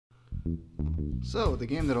So, the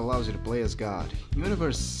game that allows you to play as God,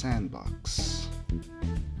 Universe Sandbox.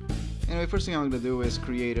 Anyway, first thing I'm going to do is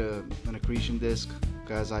create an accretion disk,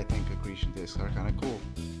 because I think accretion disks are kind of cool.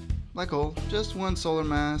 Black hole, just one solar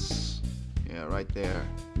mass, yeah, right there.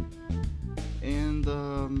 And, I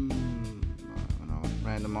don't know,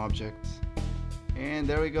 random object. And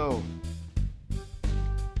there we go.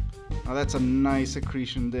 Now that's a nice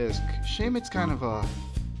accretion disk. Shame it's kind of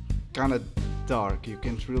dark. You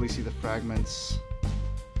can't really see the fragments.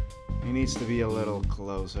 It needs to be a little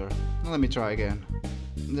closer. Now let me try again.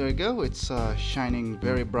 There we go. It's shining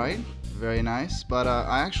very bright, very nice. But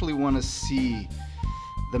I actually want to see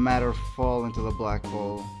the matter fall into the black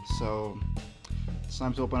hole. So it's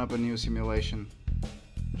time to open up a new simulation.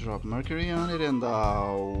 Drop Mercury on it and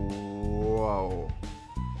whoa.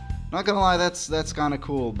 Not gonna lie, that's kind of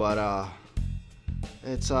cool, but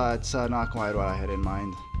it's not quite what I had in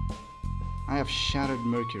mind. I have shattered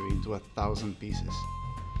Mercury into 1,000 pieces.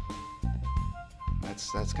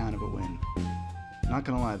 That's kind of a win. Not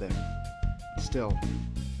gonna lie there. Still,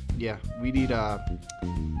 yeah, we need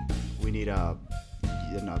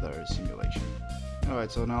another simulation. All right,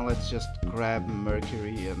 so now let's just grab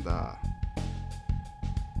Mercury and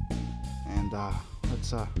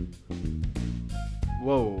let's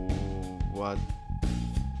whoa, what?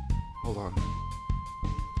 Hold on.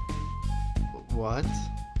 What?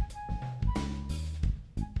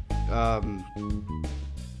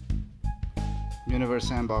 Universe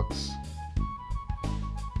Sandbox.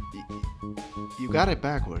 You got it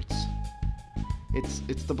backwards.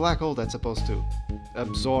 It's the black hole that's supposed to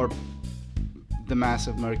absorb the mass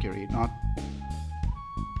of Mercury, not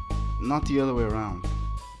the other way around.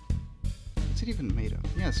 What's it even made of?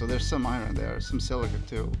 Yeah, so there's some iron there, some silica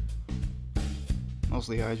too.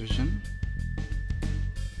 Mostly hydrogen.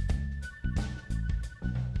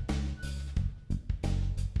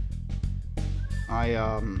 I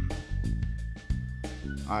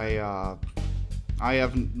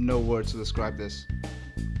have no words to describe this.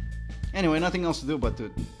 Anyway, nothing else to do but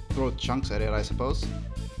to throw chunks at it, I suppose.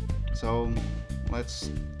 So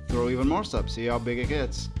let's throw even more stuff, see how big it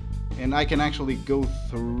gets. And I can actually go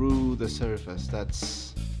through the surface.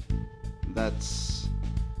 That's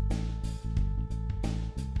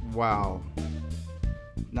wow.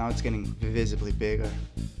 Now it's getting visibly bigger.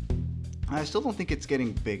 I still don't think it's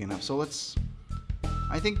getting big enough, so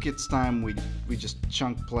I think it's time we just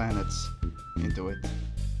chunk planets into it.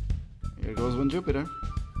 Here goes one Jupiter.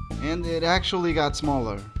 And it actually got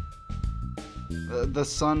smaller. The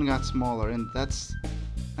sun got smaller, and that's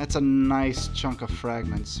a nice chunk of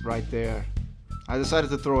fragments right there. I decided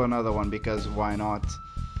to throw another one because why not?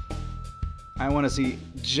 I want to see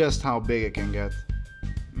just how big it can get.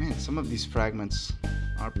 Man, some of these fragments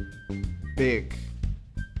are big.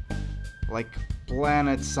 Like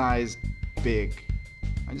planet-sized big.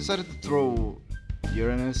 I decided to throw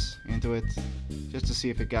Uranus into it just to see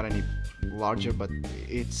if it got any larger, but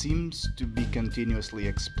it seems to be continuously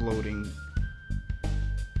exploding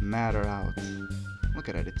matter out. Look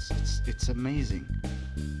at it, it's amazing.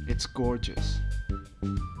 It's gorgeous.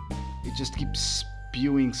 It just keeps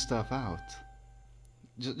spewing stuff out.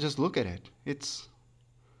 Just look at it. It's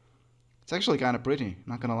actually kind of pretty,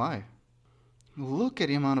 not gonna lie. Look at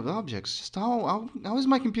the amount of objects. Just how is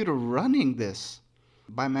my computer running this?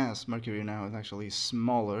 By mass, Mercury now is actually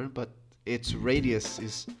smaller, but its radius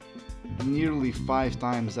is nearly 5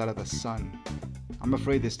 times that of the sun. I'm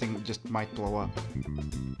afraid this thing just might blow up.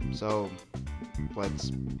 So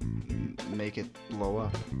let's make it blow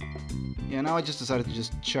up. Yeah, now I just decided to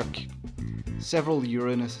just chuck several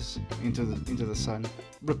Uranuses into the sun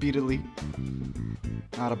repeatedly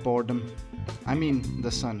out of boredom. I mean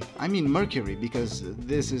the sun. I mean Mercury, because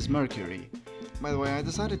this is Mercury. By the way, I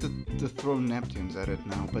decided to throw Neptunes at it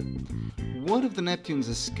now, but one of the Neptunes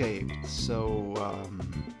escaped, so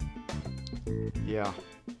yeah.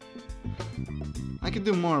 I could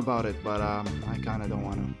do more about it, but I kinda don't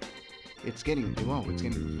wanna. It's getting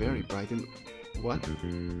very bright. And what?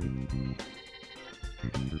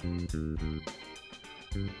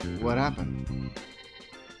 What happened?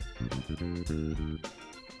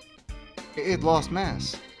 It lost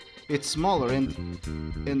mass. It's smaller and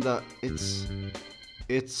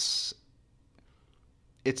it's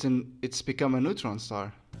become a neutron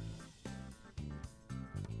star.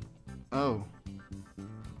 Oh.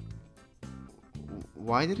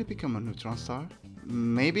 Why did it become a neutron star?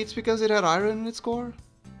 Maybe it's because it had iron in its core?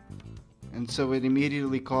 And so it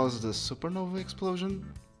immediately caused a supernova explosion?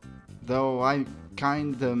 Though I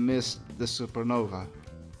kinda missed the supernova,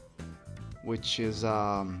 which is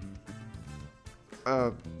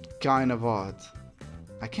kind of odd.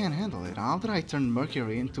 I can't handle it. How did I turn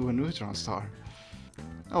Mercury into a neutron star?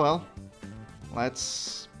 Oh well.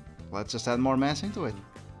 Let's just add more mass into it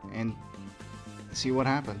and see what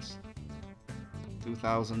happens.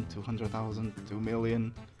 2,000, 200,000, 2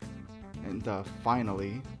 million, and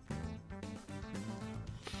finally,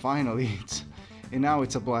 and now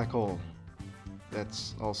it's a black hole.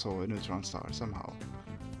 That's also a neutron star somehow.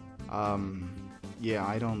 Yeah,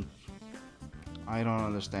 I don't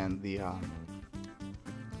understand the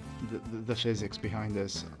physics behind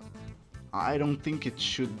this. I don't think it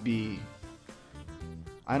should be.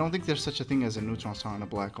 I don't think there's such a thing as a neutron star in a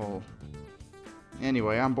black hole.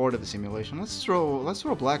 Anyway, I'm bored of the simulation. Let's throw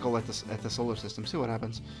a black hole at the solar system. See what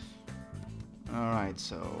happens. All right,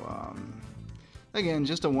 so again,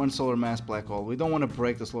 just a one solar mass black hole. We don't want to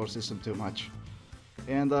break the solar system too much,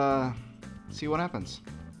 and see what happens.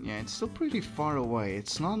 Yeah, it's still pretty far away.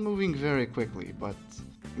 It's not moving very quickly, but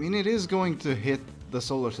I mean, it is going to hit the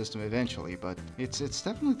solar system eventually. But it's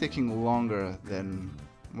definitely taking longer than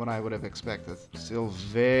what I would have expected. Still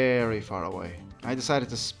very far away. I decided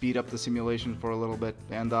to speed up the simulation for a little bit,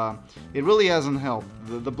 and it really hasn't helped.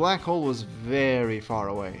 The black hole was very far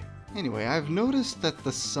away. Anyway, I've noticed that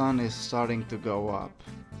the sun is starting to go up,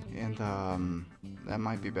 and that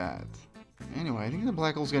might be bad. Anyway, I think the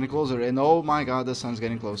black hole's getting closer, and oh my god, the sun's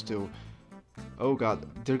getting close too. Oh god,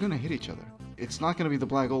 they're gonna hit each other. It's not gonna be the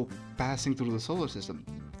black hole passing through the solar system.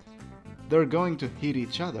 They're going to hit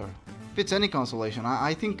each other. If it's any consolation,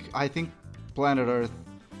 I think planet Earth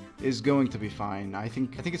is going to be fine. I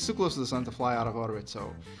think it's too close to the sun to fly out of orbit,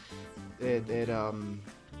 so I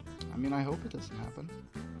mean, I hope it doesn't happen.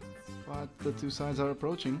 But the two sides are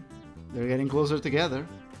approaching. They're getting closer together,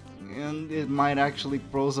 and it might actually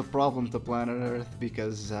pose a problem to planet Earth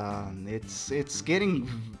because it's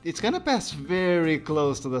gonna pass very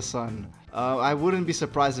close to the sun. I wouldn't be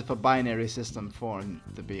surprised if a binary system formed,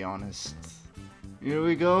 to be honest. Here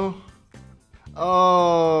we go.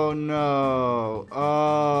 Oh no.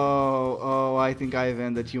 Oh, I think I've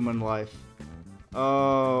ended human life.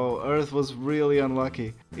 Oh, Earth was really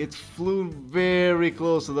unlucky. It flew very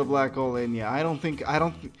close to the black hole, and yeah, I don't think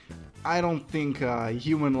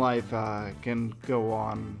human life can go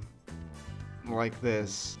on like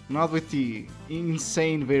this. Not with the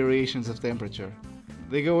insane variations of temperature.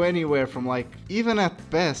 They go anywhere from, like, even at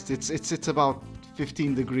best, it's about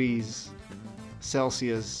 15 degrees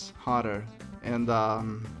Celsius hotter. And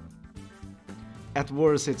at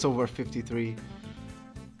worst, it's over 53.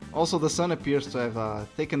 Also, the sun appears to have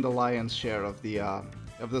taken the lion's share of the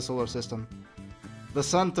solar system. The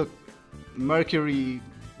sun took Mercury,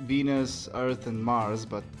 Venus, Earth, and Mars,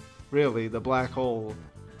 but really, the black hole,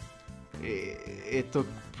 it took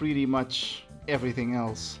pretty much everything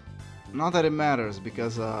else. Not that it matters,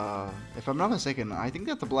 because if I'm not mistaken, I think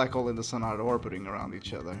that the black hole and the sun are orbiting around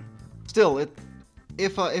each other. Still,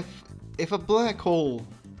 if a black hole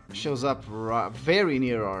shows up very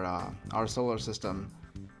near our solar system,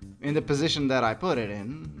 in the position that I put it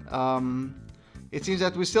in, it seems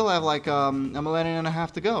that we still have like a millennium and a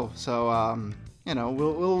half to go. So you know,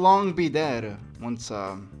 we'll long be dead once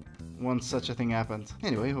such a thing happens.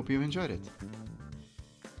 Anyway, hope you enjoyed it.